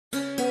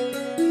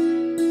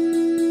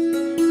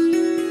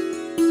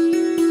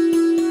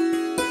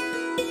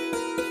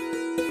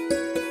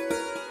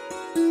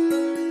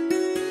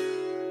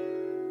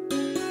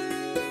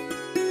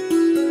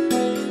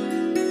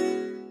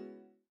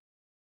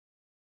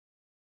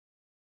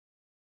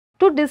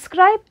To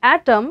describe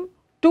atom,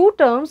 two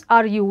terms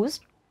are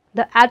used,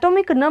 the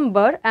atomic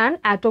number and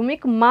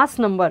atomic mass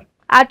number.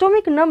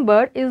 Atomic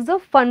number is the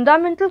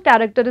fundamental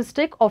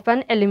characteristic of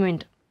an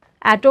element.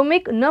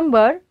 Atomic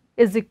number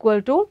is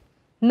equal to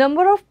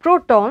number of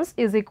protons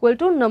is equal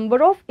to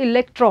number of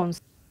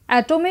electrons.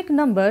 Atomic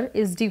number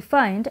is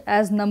defined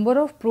as number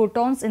of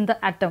protons in the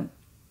atom.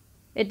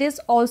 It is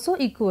also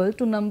equal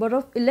to number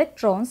of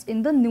electrons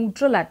in the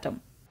neutral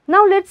atom.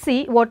 Now let's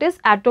see what is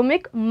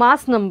atomic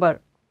mass number.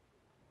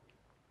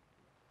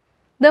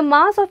 The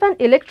mass of an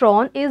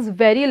electron is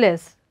very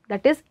less,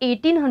 that is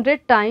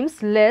 1800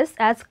 times less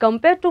as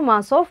compared to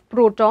mass of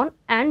proton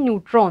and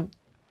neutron.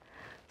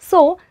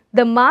 So,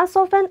 the mass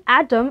of an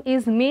atom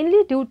is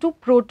mainly due to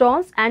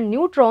protons and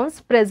neutrons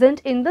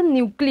present in the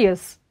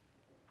nucleus.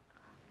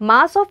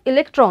 Mass of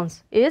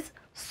electrons is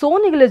so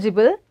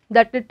negligible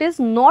that it is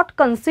not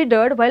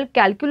considered while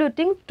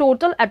calculating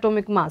total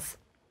atomic mass.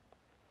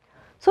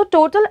 So,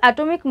 total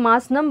atomic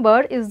mass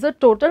number is the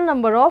total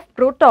number of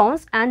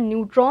protons and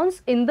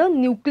neutrons in the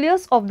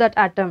nucleus of that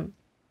atom.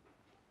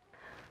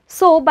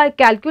 So, by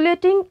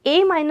calculating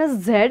A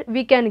minus Z,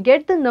 we can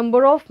get the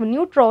number of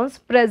neutrons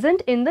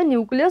present in the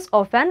nucleus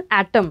of an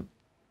atom.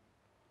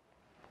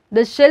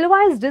 The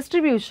shell-wise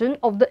distribution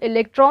of the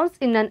electrons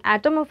in an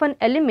atom of an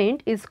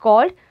element is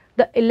called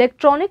the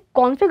electronic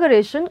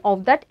configuration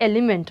of that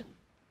element.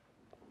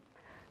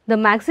 The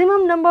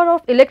maximum number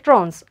of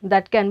electrons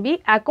that can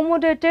be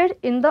accommodated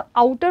in the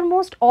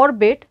outermost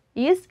orbit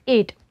is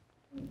 8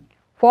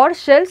 for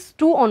shells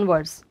 2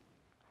 onwards.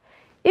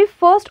 If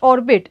first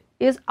orbit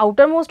is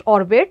outermost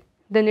orbit,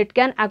 then it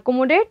can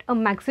accommodate a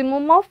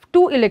maximum of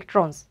 2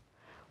 electrons.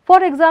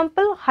 For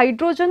example,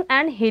 hydrogen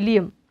and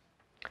helium.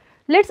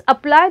 Let's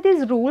apply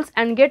these rules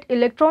and get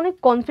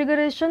electronic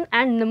configuration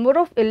and number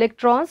of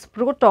electrons,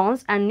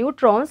 protons and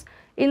neutrons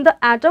in the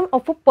atom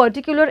of a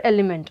particular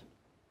element.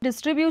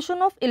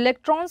 Distribution of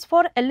electrons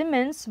for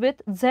elements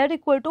with Z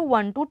equal to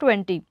 1 to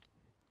 20.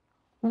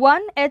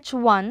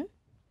 1H1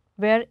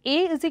 where A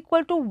is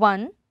equal to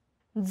 1,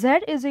 Z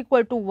is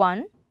equal to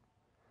 1.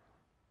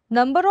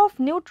 Number of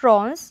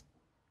neutrons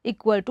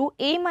equal to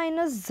A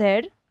minus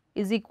Z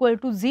is equal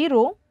to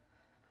 0.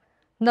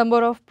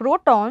 Number of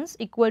protons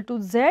equal to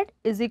Z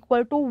is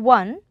equal to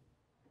 1.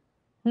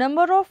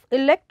 Number of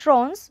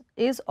electrons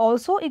is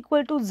also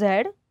equal to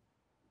Z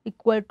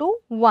equal to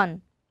 1.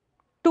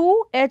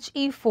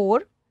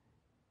 2He4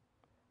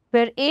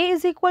 where A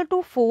is equal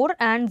to 4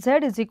 and Z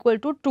is equal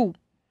to 2.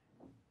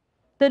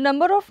 The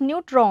number of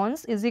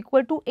neutrons is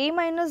equal to A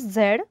minus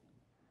Z,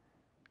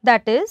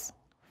 that is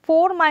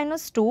 4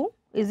 minus 2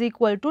 is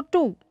equal to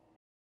 2.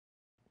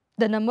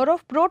 The number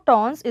of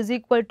protons is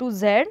equal to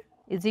Z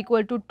is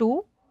equal to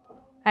 2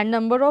 and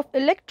number of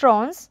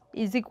electrons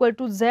is equal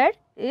to Z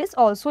is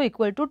also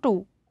equal to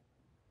 2.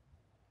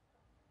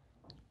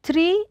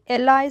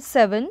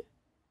 3Li7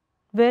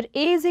 where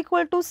A is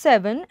equal to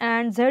 7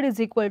 and Z is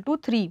equal to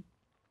 3.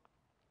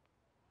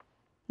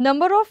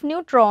 Number of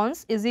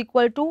neutrons is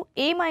equal to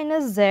A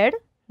minus Z,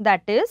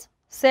 that is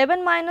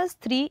 7 minus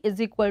 3 is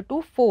equal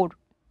to 4.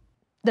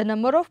 The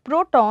number of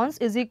protons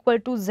is equal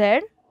to Z,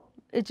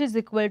 which is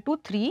equal to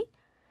 3,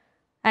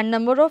 and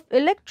number of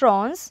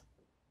electrons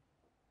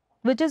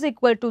which is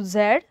equal to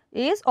Z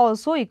is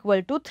also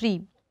equal to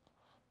 3.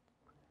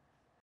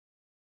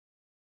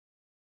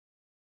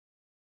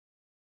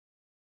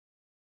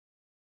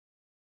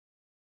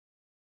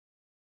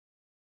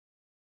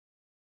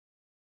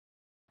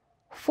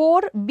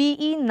 For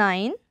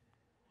Be9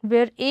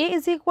 where A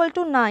is equal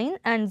to 9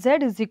 and Z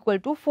is equal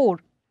to 4.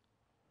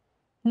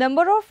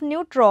 Number of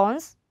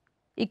neutrons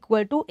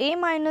equal to A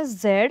minus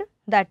Z,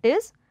 that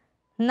is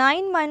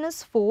 9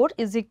 minus 4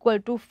 is equal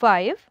to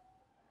 5.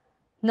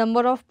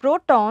 Number of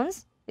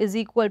protons is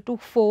equal to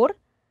 4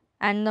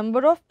 and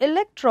number of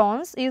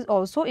electrons is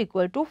also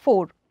equal to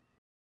 4.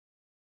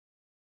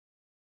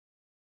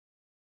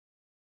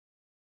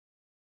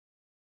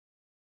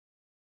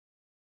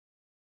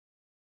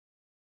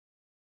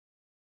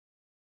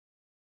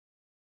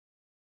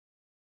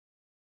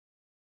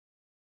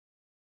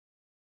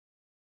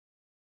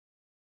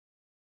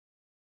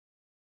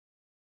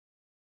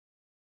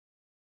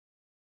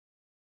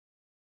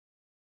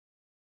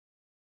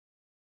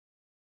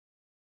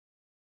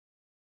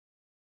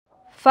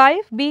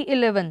 Five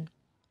B11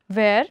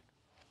 where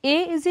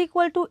A is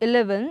equal to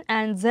 11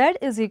 and Z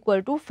is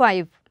equal to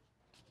 5.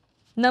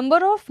 Number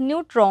of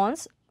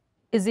neutrons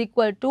is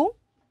equal to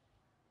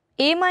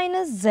A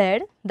minus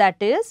Z, that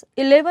is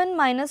 11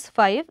 minus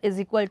 5 is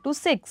equal to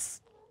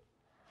 6.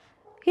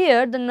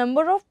 Here the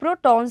number of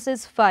protons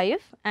is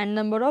 5 and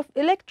number of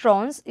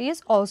electrons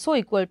is also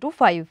equal to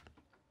 5.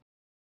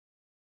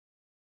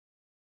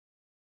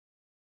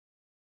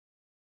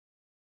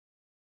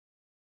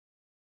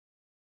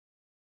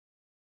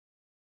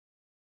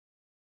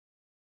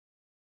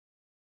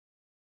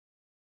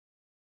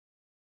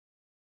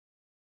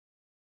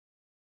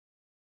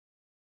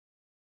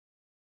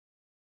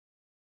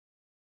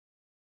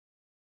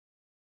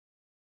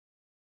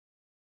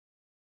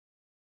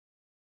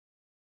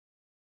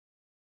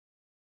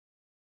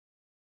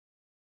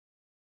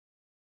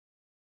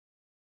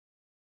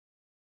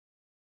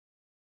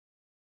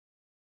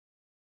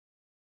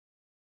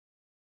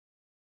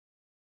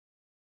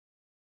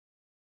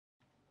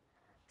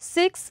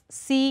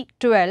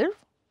 6C12,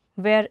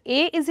 where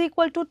A is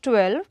equal to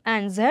 12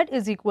 and Z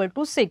is equal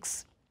to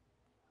 6.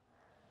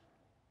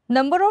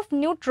 Number of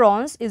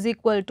neutrons is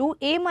equal to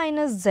A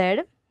minus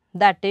Z,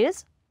 that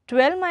is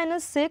 12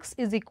 minus 6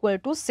 is equal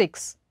to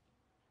 6.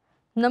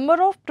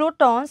 Number of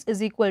protons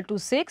is equal to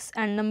 6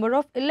 and number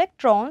of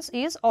electrons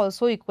is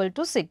also equal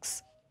to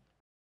 6.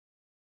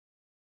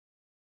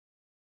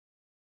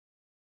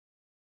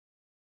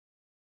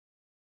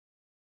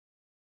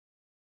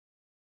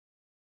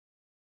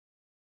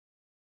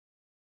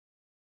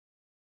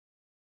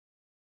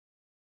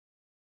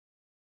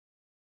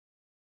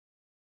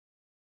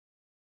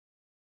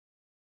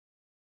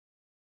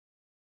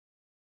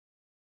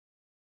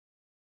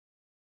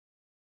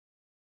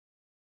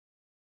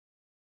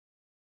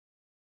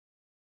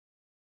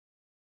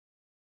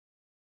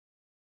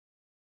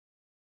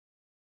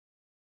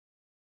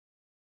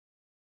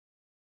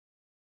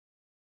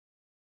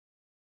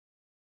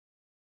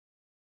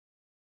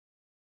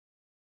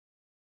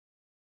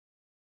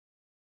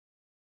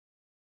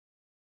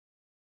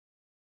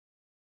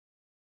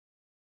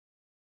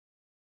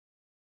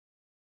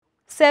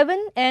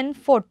 Seven and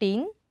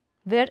 14,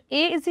 where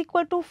A is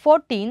equal to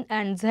 14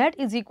 and Z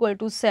is equal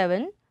to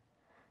 7.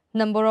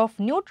 Number of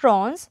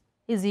neutrons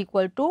is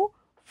equal to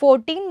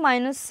 14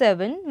 minus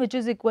 7, which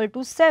is equal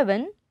to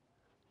 7.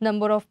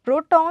 Number of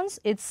protons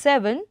is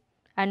 7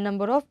 and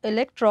number of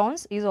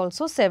electrons is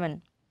also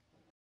 7.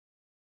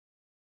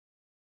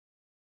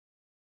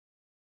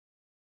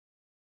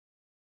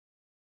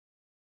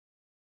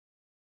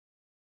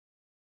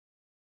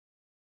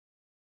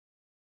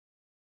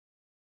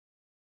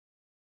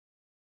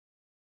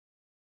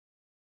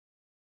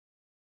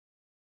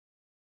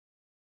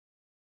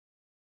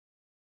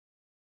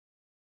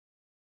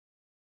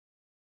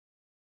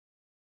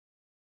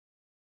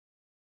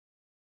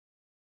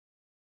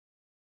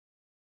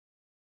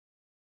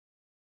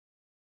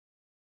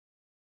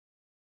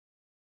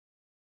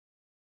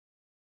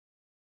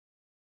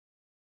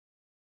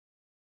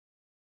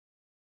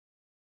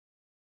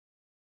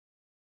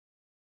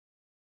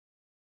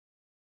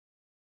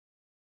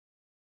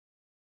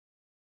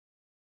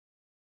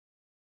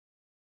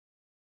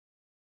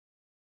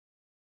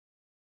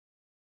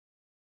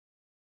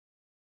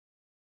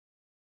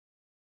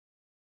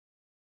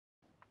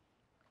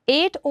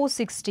 Eight O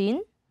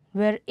 16,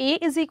 where A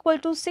is equal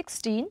to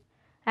 16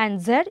 and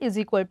Z is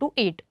equal to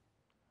 8.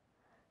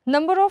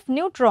 Number of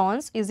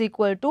neutrons is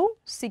equal to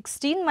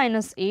 16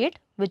 minus 8,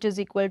 which is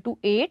equal to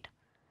 8.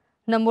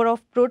 Number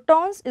of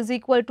protons is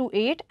equal to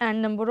 8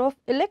 and number of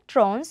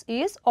electrons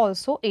is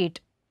also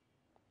 8.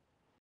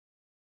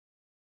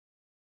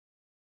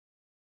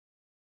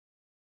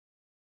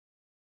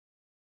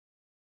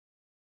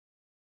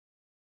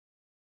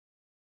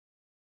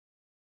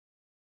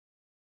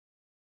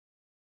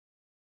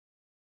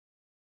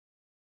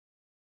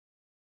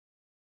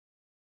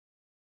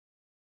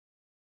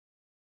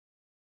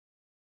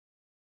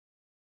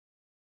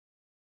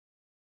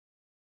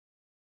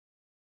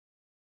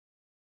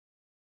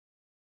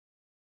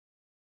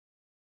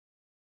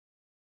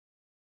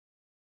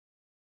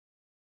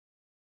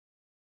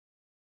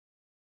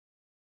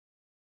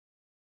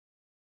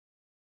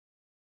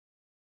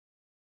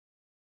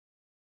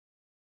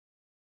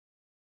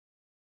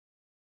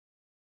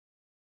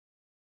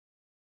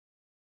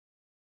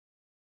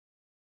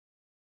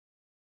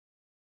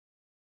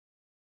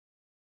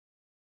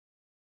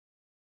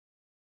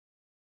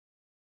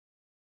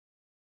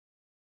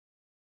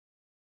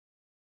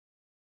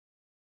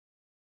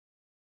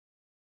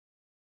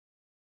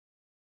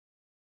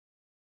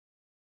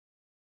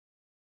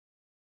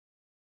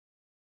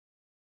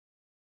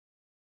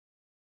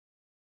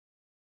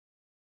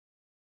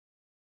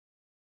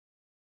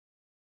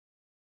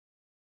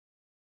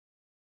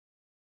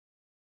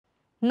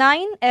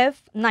 Nine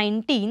F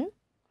 19,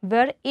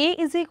 where A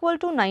is equal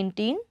to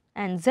 19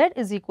 and Z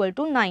is equal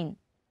to 9.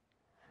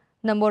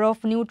 Number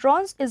of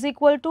neutrons is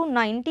equal to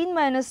 19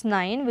 minus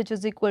 9, which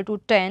is equal to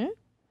 10.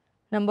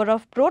 Number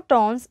of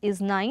protons is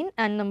 9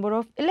 and number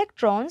of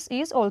electrons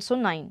is also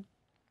 9.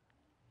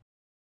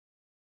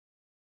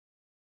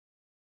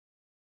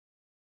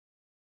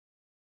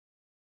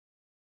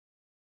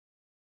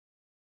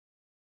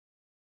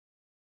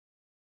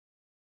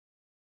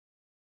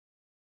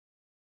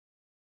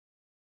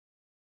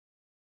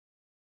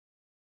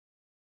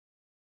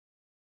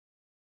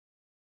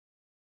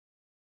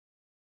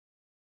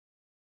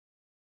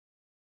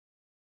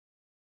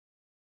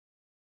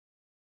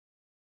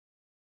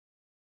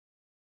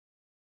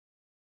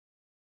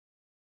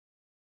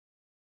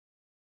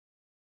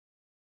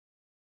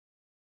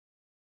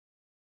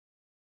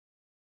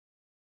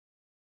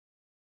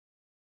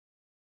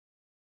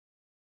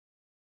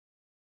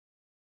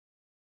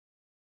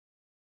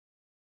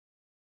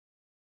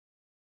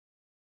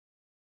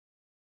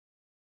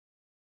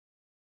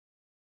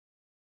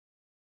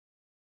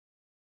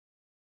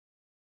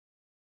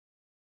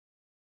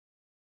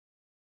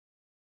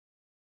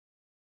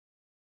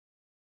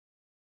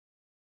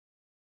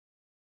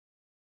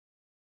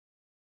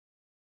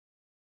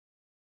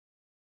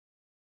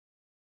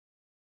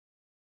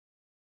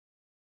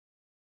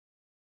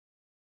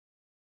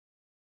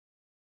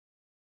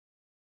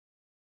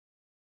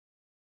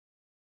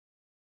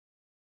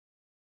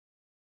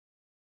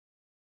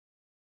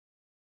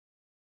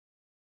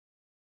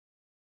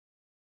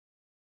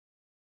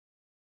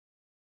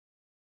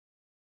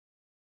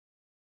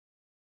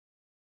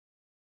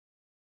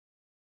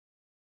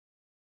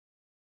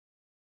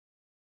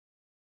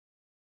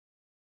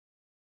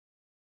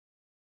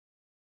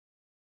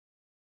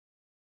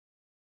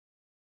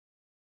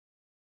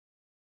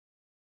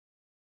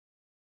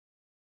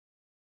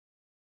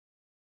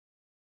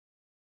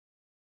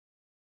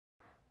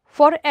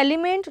 For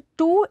element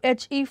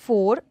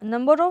 2He4,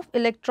 number of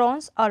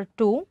electrons are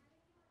 2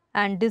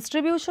 and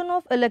distribution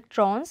of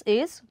electrons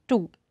is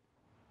 2.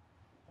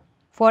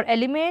 For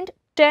element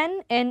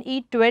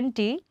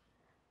 10Ne20,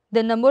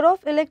 the number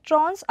of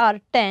electrons are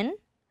 10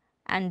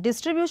 and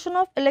distribution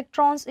of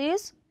electrons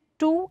is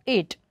 2,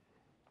 8.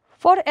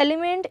 For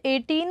element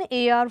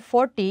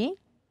 18Ar40,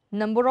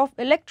 number of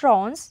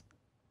electrons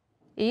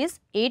is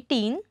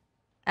 18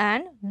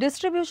 and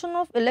distribution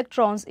of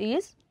electrons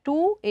is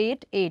 2,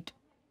 8, 8.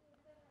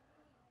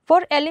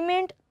 For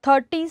element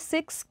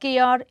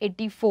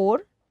 36Kr84,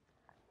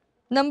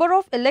 number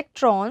of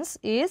electrons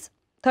is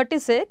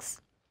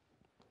 36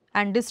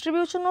 and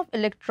distribution of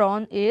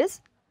electron is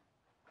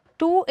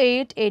 2,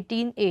 8,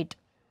 18, 8.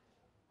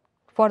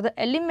 For the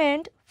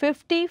element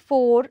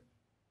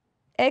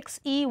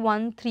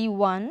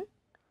 54Xe131,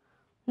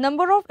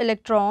 number of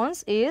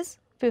electrons is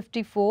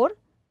 54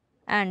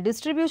 and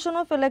distribution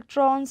of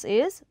electrons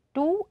is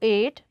 2,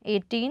 8,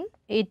 18,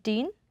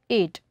 18,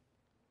 8.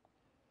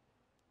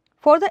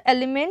 For the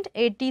element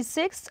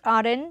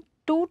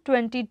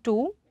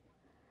 86Rn222,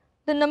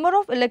 the number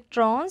of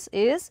electrons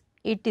is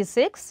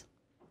 86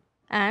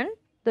 and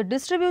the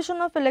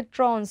distribution of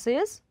electrons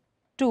is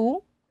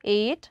 2,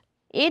 8,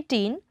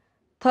 18,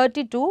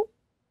 32,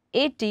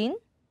 18,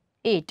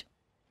 8.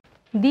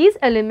 These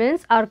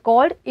elements are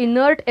called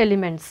inert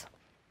elements.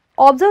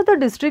 Observe the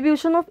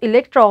distribution of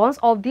electrons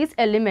of these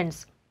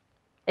elements.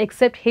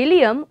 Except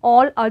helium,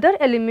 all other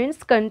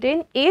elements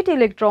contain 8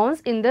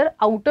 electrons in their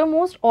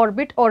outermost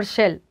orbit or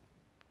shell.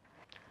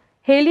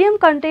 Helium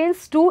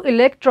contains 2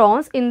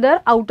 electrons in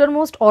their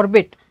outermost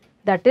orbit,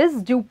 that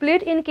is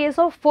duplet in case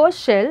of first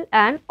shell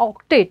and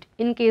octet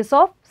in case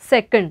of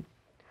second.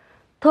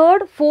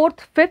 Third,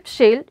 fourth, fifth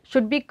shell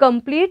should be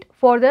complete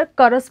for their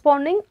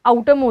corresponding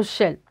outermost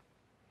shell.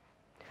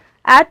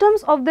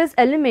 Atoms of these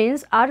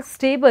elements are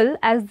stable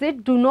as they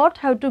do not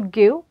have to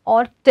give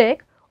or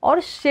take or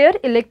share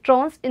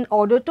electrons in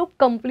order to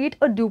complete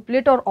a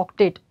duplet or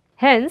octet.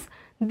 Hence,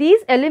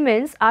 these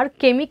elements are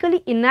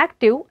chemically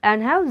inactive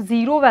and have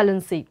zero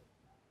valency.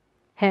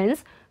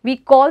 Hence, we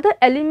call the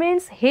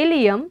elements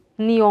helium,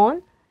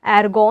 neon,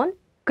 argon,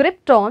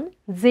 krypton,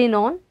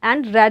 xenon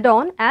and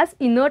radon as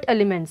inert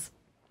elements.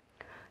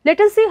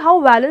 Let us see how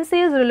valency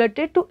is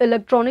related to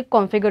electronic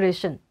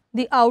configuration.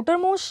 The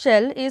outermost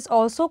shell is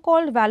also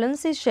called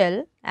valency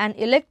shell and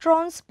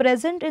electrons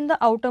present in the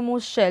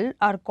outermost shell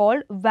are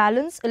called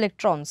valence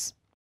electrons.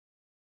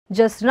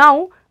 Just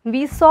now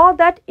we saw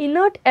that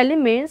inert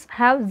elements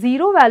have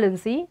zero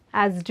valency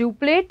as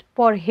duplet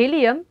for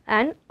helium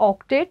and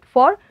octet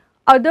for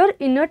other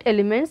inert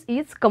elements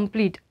is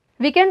complete.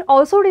 We can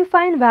also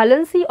define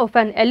valency of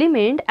an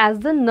element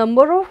as the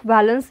number of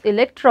valence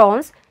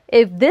electrons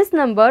if this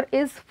number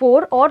is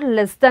 4 or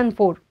less than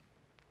 4.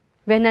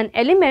 When an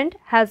element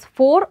has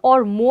 4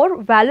 or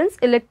more valence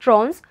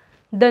electrons,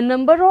 the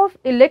number of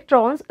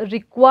electrons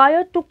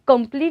required to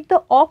complete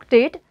the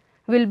octet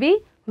will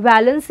be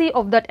valency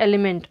of that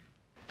element.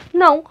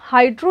 Now,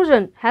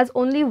 hydrogen has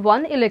only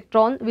one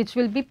electron which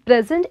will be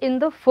present in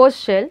the first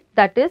shell,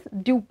 that is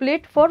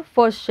duplet for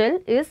first shell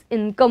is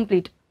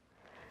incomplete.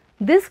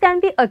 This can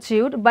be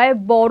achieved by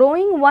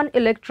borrowing one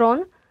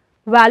electron,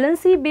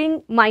 valency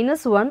being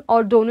 -1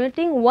 or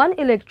donating one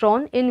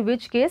electron, in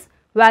which case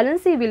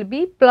valency will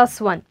be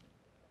 +1.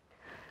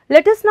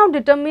 Let us now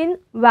determine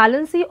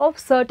valency of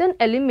certain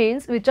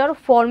elements which are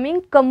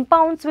forming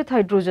compounds with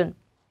hydrogen.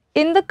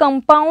 In the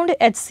compound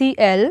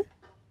HCl,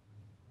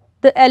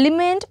 the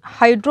element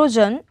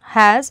hydrogen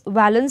has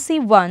valency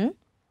 1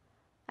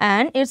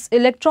 and its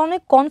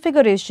electronic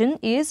configuration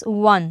is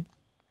 1.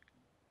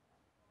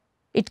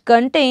 It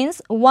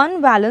contains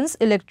 1 valence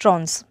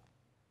electrons.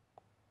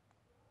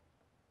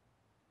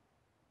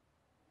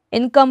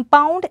 In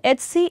compound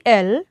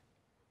HCl,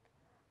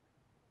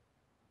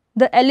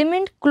 the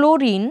element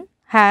chlorine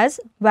has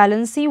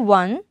valency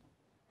 1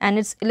 and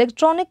its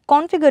electronic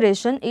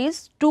configuration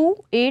is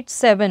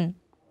 287.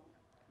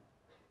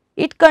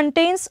 It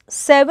contains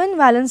 7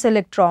 valence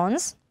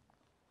electrons.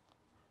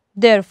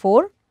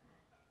 Therefore,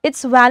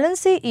 its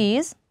valency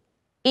is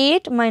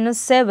 8 minus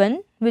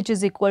 7, which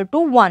is equal to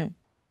 1.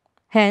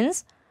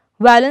 Hence,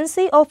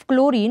 valency of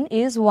chlorine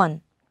is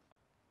 1.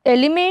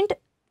 Element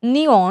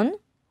neon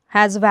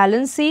has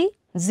valency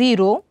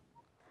 0.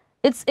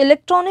 Its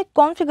electronic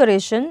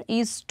configuration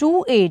is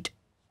 28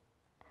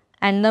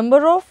 and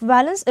number of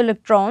valence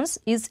electrons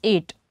is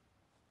 8.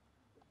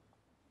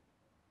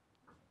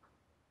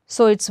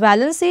 So, its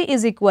valency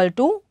is equal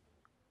to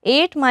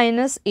 8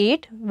 minus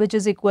 8, which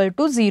is equal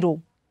to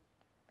 0.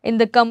 In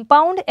the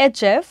compound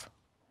HF,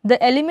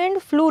 the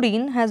element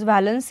fluorine has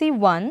valency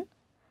 1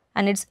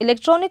 and its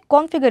electronic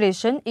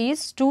configuration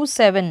is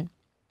 27.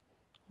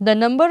 The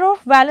number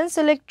of valence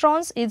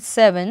electrons is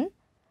 7.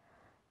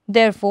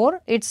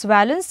 Therefore, its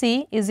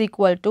valency is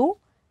equal to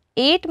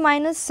 8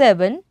 minus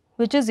 7,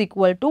 which is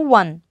equal to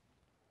 1.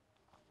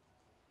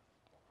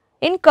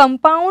 In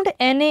compound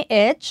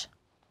NaH,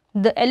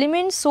 the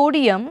element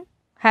sodium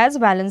has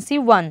valency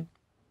 1.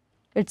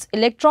 Its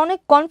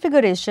electronic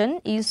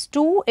configuration is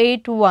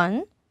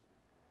 281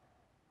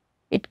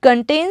 It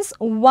contains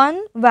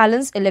one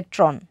valence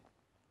electron.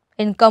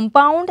 In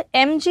compound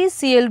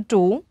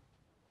MgCl2,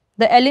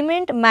 the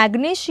element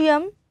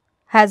magnesium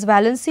has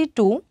valency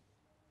 2.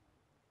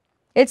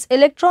 Its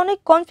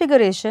electronic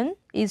configuration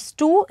is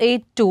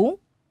 282.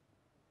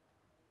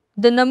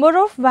 The number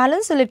of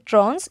valence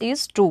electrons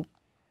is 2.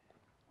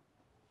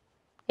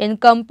 In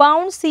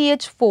compound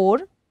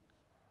CH4,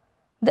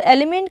 the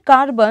element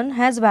carbon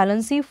has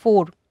valency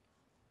 4.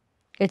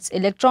 Its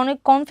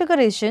electronic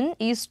configuration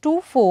is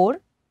 2,4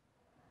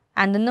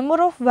 and the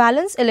number of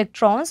valence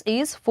electrons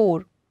is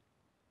 4.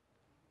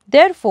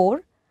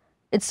 Therefore,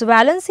 its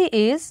valency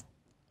is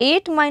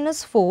 8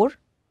 minus 4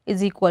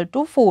 is equal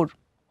to 4.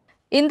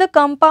 In the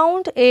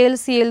compound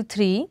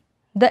AlCl3,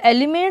 the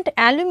element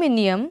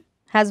aluminium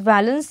has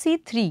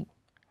valency 3.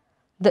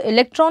 The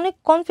electronic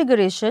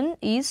configuration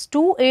is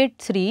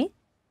 283.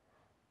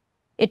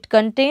 It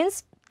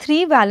contains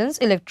 3 valence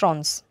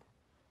electrons.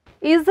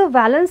 Is the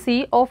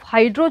valency of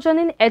hydrogen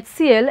in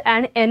HCl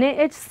and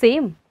NaH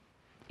same?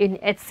 In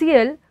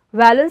HCl,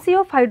 valency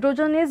of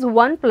hydrogen is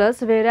 1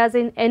 plus, whereas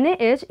in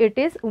NaH it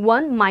is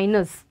 1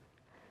 minus.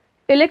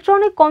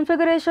 Electronic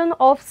configuration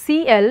of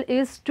Cl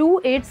is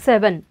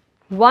 287.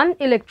 One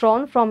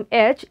electron from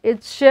H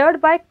is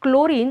shared by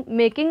chlorine,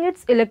 making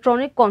its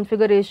electronic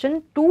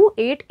configuration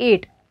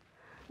 288.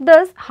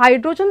 Thus,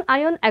 hydrogen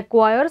ion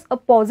acquires a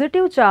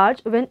positive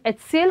charge when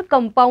HCl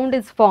compound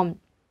is formed.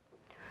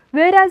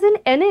 Whereas in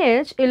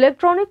NaH,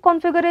 electronic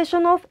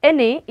configuration of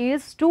Na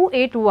is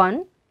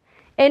 281.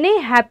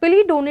 Na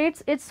happily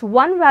donates its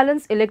one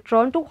valence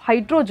electron to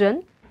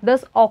hydrogen,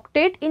 thus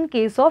octet in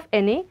case of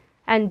Na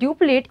and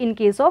duplet in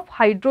case of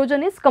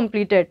hydrogen is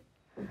completed.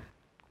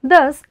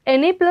 Thus,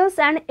 Na plus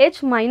and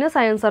H minus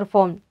ions are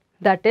formed.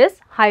 That is,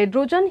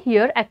 hydrogen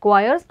here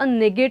acquires a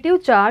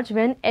negative charge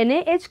when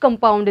NaH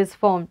compound is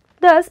formed.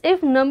 Thus,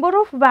 if number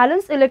of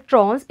valence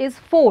electrons is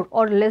 4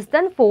 or less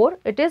than 4,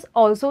 it is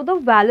also the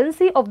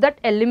valency of that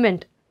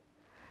element.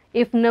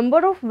 If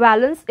number of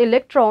valence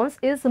electrons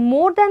is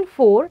more than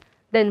 4,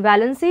 then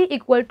valency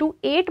equal to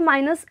 8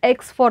 minus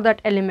x for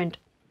that element.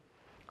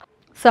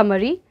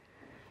 Summary.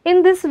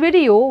 In this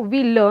video,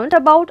 we learnt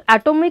about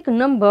atomic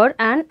number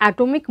and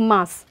atomic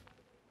mass.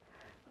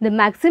 The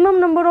maximum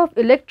number of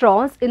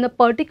electrons in a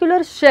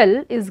particular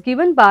shell is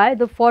given by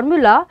the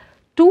formula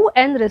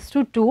 2n raised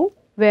to 2,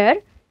 where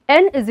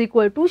n is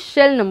equal to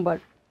shell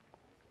number.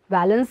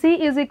 Valency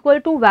is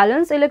equal to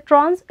valence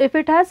electrons if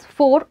it has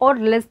 4 or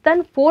less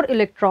than 4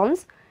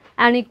 electrons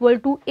and equal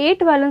to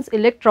 8 valence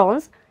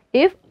electrons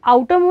if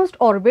outermost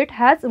orbit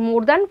has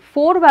more than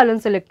 4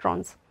 valence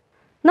electrons.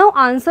 Now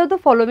answer the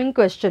following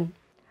question.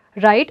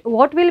 Write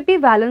what will be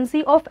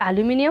valency of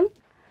aluminium.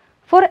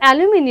 For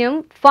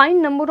aluminium,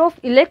 find number of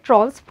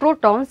electrons,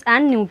 protons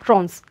and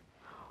neutrons.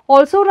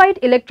 Also write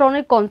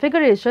electronic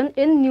configuration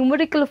in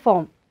numerical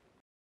form.